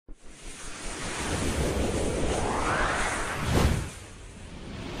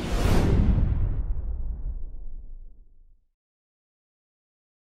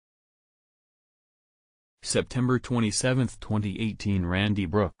September 27, 2018. Randy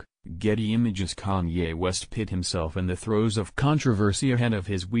Brooke, Getty Images. Kanye West pit himself in the throes of controversy ahead of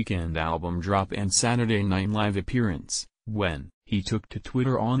his weekend album drop and Saturday Night Live appearance, when he took to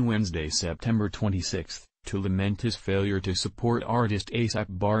Twitter on Wednesday, September 26, to lament his failure to support artist A$AP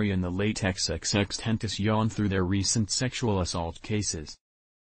Bari and the late XXXTentacion through their recent sexual assault cases.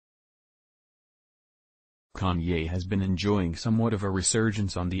 Kanye has been enjoying somewhat of a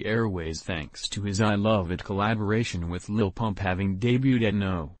resurgence on the airways thanks to his I Love It collaboration with Lil Pump having debuted at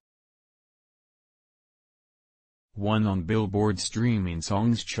No. 1 on Billboard's streaming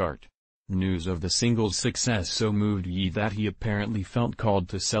songs chart. News of the single's success so moved Ye that he apparently felt called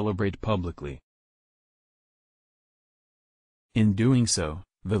to celebrate publicly. In doing so,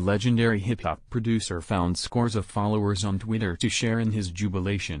 the legendary hip-hop producer found scores of followers on Twitter to share in his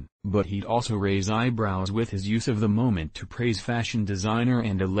jubilation, but he'd also raise eyebrows with his use of the moment to praise fashion designer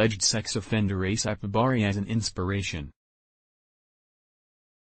and alleged sex offender A$AP Bari as an inspiration.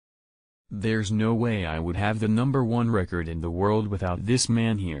 "There's no way I would have the #1 record in the world without this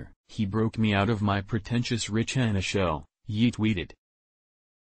man here. He broke me out of my pretentious rich Hannah shell," Ye tweeted.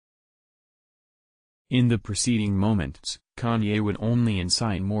 In the preceding moments, Kanye would only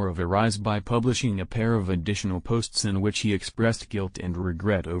incite more of a rise by publishing a pair of additional posts in which he expressed guilt and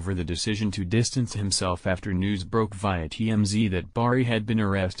regret over the decision to distance himself after news broke via TMZ that Bari had been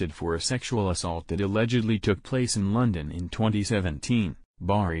arrested for a sexual assault that allegedly took place in London in 2017.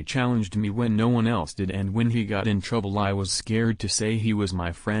 "Bari challenged me when no one else did, and when he got in trouble I was scared to say he was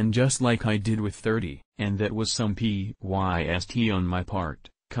my friend just like I did with 30, and that was some PYST on my part,"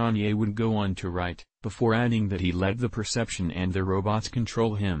 Kanye would go on to write, before adding that he let the perception and the robots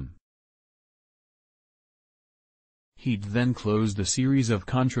control him. He'd then closed the series of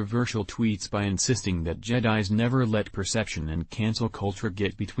controversial tweets by insisting that Jedis never let perception and cancel culture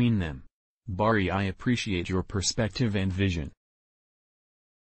get between them. "Bari, I appreciate your perspective and vision.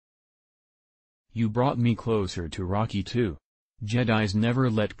 You brought me closer to Rocky too. Jedis never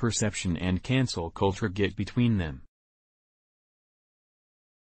let perception and cancel culture get between them."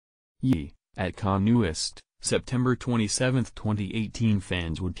 Ye, at Kanye West, September 27, 2018.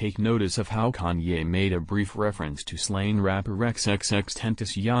 Fans would take notice of how Kanye made a brief reference to slain rapper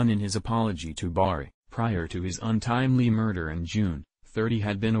XXXTentacion in his apology to Bari. Prior to his untimely murder in June, 30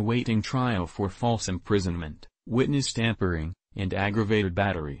 had been awaiting trial for false imprisonment, witness tampering, and aggravated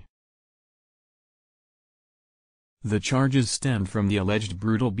battery. The charges stemmed from the alleged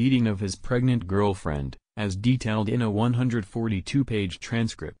brutal beating of his pregnant girlfriend, as detailed in a 142-page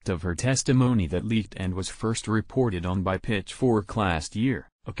transcript of her testimony that leaked and was first reported on by Pitchfork last year.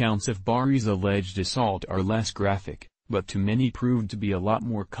 Accounts of Bari's alleged assault are less graphic, but to many proved to be a lot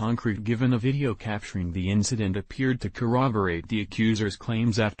more concrete given a video capturing the incident appeared to corroborate the accuser's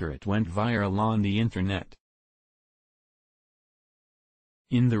claims after it went viral on the internet.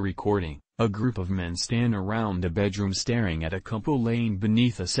 In the recording, a group of men stand around a bedroom staring at a couple laying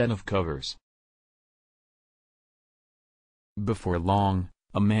beneath a set of covers. Before long,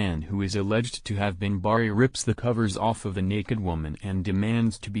 a man who is alleged to have been Bari rips the covers off of the naked woman and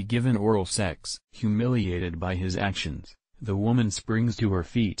demands to be given oral sex. Humiliated by his actions, the woman springs to her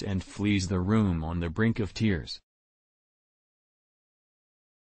feet and flees the room on the brink of tears.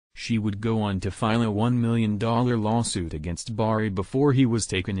 She would go on to file a $1 million lawsuit against Bari before he was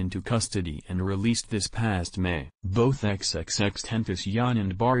taken into custody and released this past May. Both XXXTentacion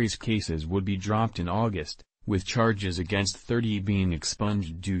and Bari's cases would be dropped in August, with charges against 30 being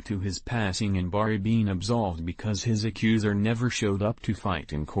expunged due to his passing and Bari being absolved because his accuser never showed up to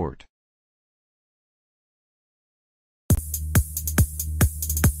fight in court.